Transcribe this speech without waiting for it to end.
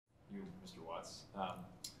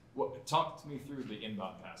Watts. Talk to me through the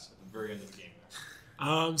inbound pass at the very end of the game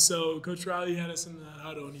there. So Coach Riley had us in the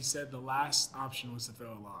huddle, and he said the last option was to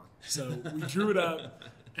throw it long. So we drew it up,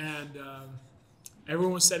 and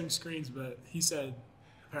everyone was setting screens, but he said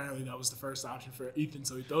apparently that was the first option for Ethan.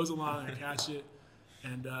 So he throws it long, I catch it,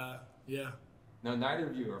 and yeah. Now, neither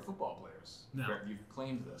of you are football players. No. You've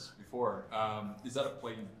claimed this before. Is that a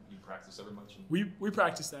play you practice every much? We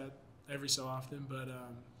practice that every so often, but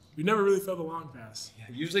we never really throw the long pass. Yeah,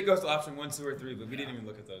 usually it goes to option 1, 2, or 3, but we didn't even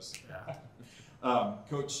look at those. Yeah.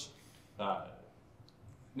 Coach,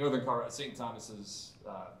 Northern Colorado, St. Thomas's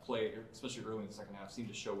play, especially early in the second half, seemed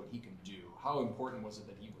to show what he can do. How important was it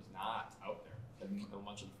that he was not out there in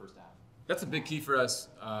much of the first half? That's a big key for us,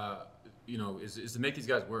 is to make these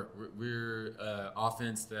guys work. We're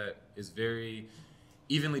offense that is very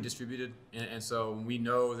evenly distributed, and so when we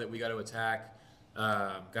know that we got to attack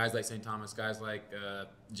guys like St. Thomas, guys like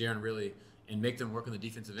Jaron Riley, and make them work on the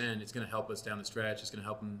defensive end, it's going to help us down the stretch. It's going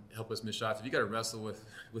to help us miss shots. If you got to wrestle with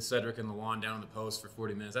Cedric and LeJuan down on the post for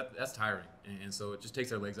 40 minutes, that's tiring. And so it just takes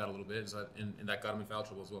their legs out a little bit, and that got them in foul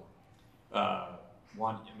trouble as well.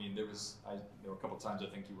 Juan, I mean, there were a couple times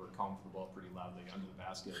I think you were calling for the ball pretty loudly under the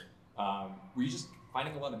basket. Were you just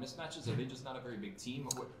finding a lot of mismatches? Are they just not a very big team?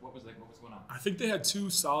 What was going on? I think they had two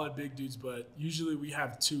solid big dudes, but usually we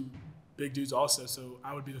have two big dudes also, so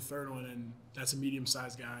I would be the third one, and that's a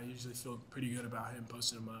medium-sized guy. I usually feel pretty good about him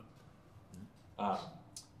posting him up.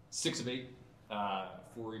 6 of 8, 4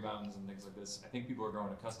 rebounds and things like this. I think people are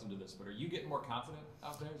growing accustomed to this, but are you getting more confident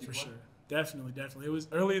out there? For sure. Definitely. It was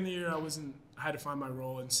early in the year. I had to find my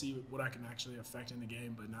role and see what I can actually affect in the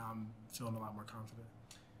game, but now I'm feeling a lot more confident.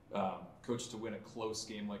 Coach, to win a close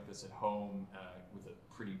game like this at home with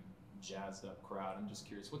a pretty jazzed up crowd, I'm just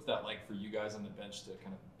curious, what's that like for you guys on the bench to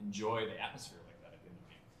kind of enjoy the atmosphere like that at the end of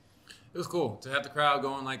the game? It was cool to have the crowd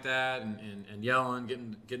going like that and yelling,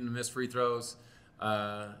 getting to miss free throws.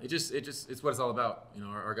 It's what it's all about.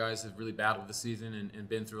 Our guys have really battled this season and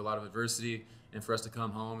been through a lot of adversity, and for us to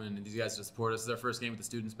come home and these guys to support us. It's our first game with the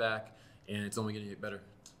students back, and it's only going to get better.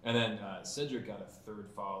 And then Cedric got a third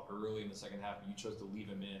foul early in the second half, and you chose to leave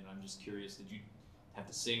him in. I'm just curious, did you have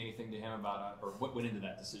to say anything to him about or what went into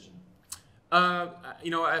that decision?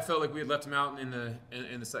 I felt like we had left him out in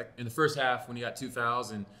the first half when he got 2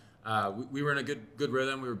 fouls, and we were in a good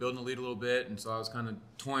rhythm. We were building the lead a little bit, and so I was kind of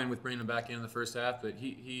toying with bringing him back in the first half. But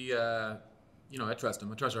I trust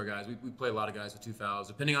him. I trust our guys. We play a lot of guys with 2 fouls,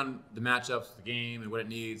 depending on the matchups, the game, and what it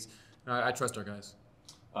needs. I trust our guys.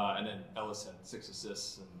 And then Ellis had 6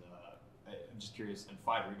 assists, and I'm just curious, and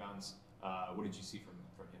 5 rebounds. What did you see from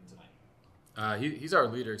him tonight? He's our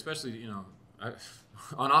leader, especially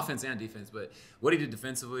on offense and defense. But what he did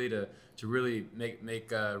defensively to really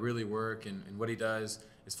make really work, and what he does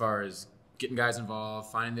as far as getting guys involved,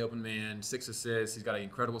 finding the open man, 6 assists. He's got an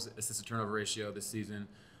incredible assist-to-turnover ratio this season.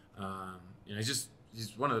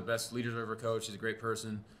 He's one of the best leaders I've ever coached. He's a great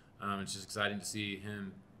person. It's just exciting to see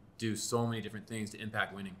him do so many different things to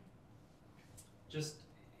impact winning. Just,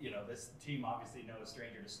 this team obviously no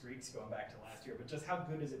stranger to streaks going back to last year, but just how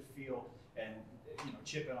good does it feel and,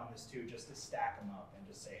 chip in on this too, just to stack them up and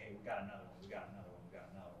just say, hey, we got another one, we got another one, we got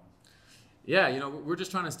another one. Yeah, we're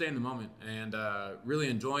just trying to stay in the moment and really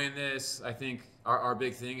enjoying this. I think our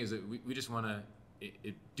big thing is that we just want to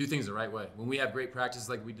do things the right way. When we have great practices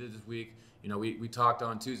like we did this week, we talked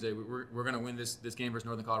on Tuesday. We're going to win this game versus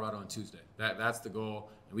Northern Colorado on Tuesday. That's the goal.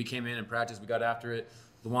 And we came in and practiced. We got after it.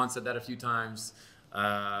 LeJuan said that a few times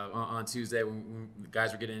on Tuesday when the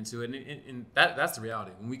guys were getting into it. And that's the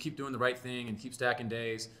reality. When we keep doing the right thing and keep stacking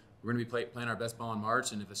days, we're going to be playing our best ball in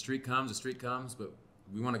March. And if a streak comes, but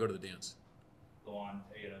we want to go to the dance. LeJuan,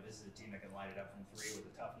 this is a team that can light it up from 3 with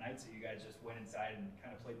a tough night, so you guys just went inside and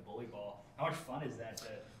kind of played bully ball. How much fun is that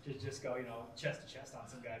to just go, chest to chest on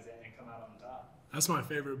some guys and come out on top? That's my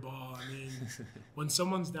favorite ball. I mean, when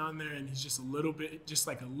someone's down there and he's just a little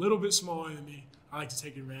bit smaller than me, I like to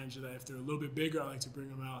take advantage of that. If they're a little bit bigger, I like to bring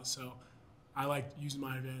them out. So I like using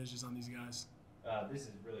my advantages on these guys. This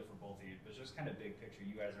is really for both of you, but just kind of big picture.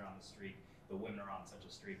 You guys are on the streak. The women are on such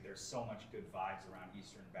a streak. There's so much good vibes around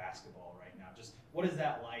Eastern basketball right now. Just what is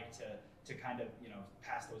that like to kind of,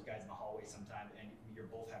 pass those guys in the hallway sometime and you're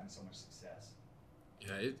both having so much success?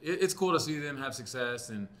 Yeah, it's cool to see them have success.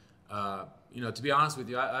 And, to be honest with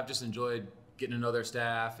you, I've just enjoyed getting to know their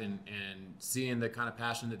staff and seeing the kind of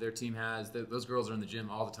passion that their team has. Those girls are in the gym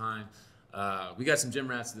all the time. We got some gym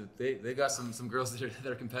rats. They got some girls that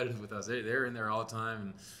are competitive with us. They're in there all the time.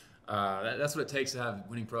 And, that's what it takes to have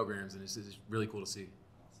winning programs, and it's really cool to see.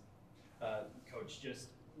 Coach, just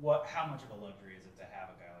how much of a luxury is it to have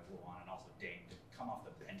a guy like LeJuan and also Dane to come off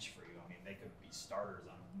the bench for you? I mean, they could be starters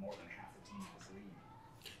on more than half the team in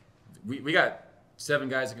league? We got 7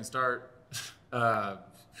 guys that can start.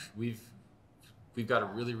 We've got a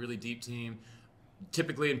really deep team.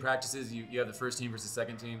 Typically in practices, you have the first team versus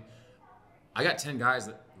second team. I got 10 guys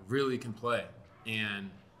that really can play, and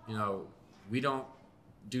we don't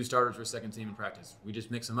do starters for second team in practice. We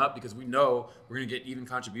just mix them up because we know we're going to get even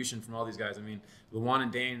contribution from all these guys. I mean, LeJuan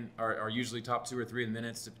and Dane are usually top 2 or 3 in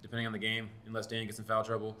minutes, depending on the game, unless Dane gets in foul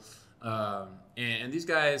trouble. And these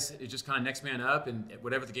guys, it's just kind of next man up, and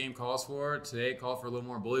whatever the game calls for. Today, call for a little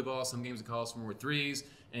more bully ball. Some games it calls for more threes.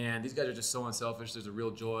 And these guys are just so unselfish. There's a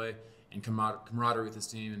real joy and camaraderie with this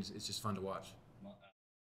team, and it's just fun to watch.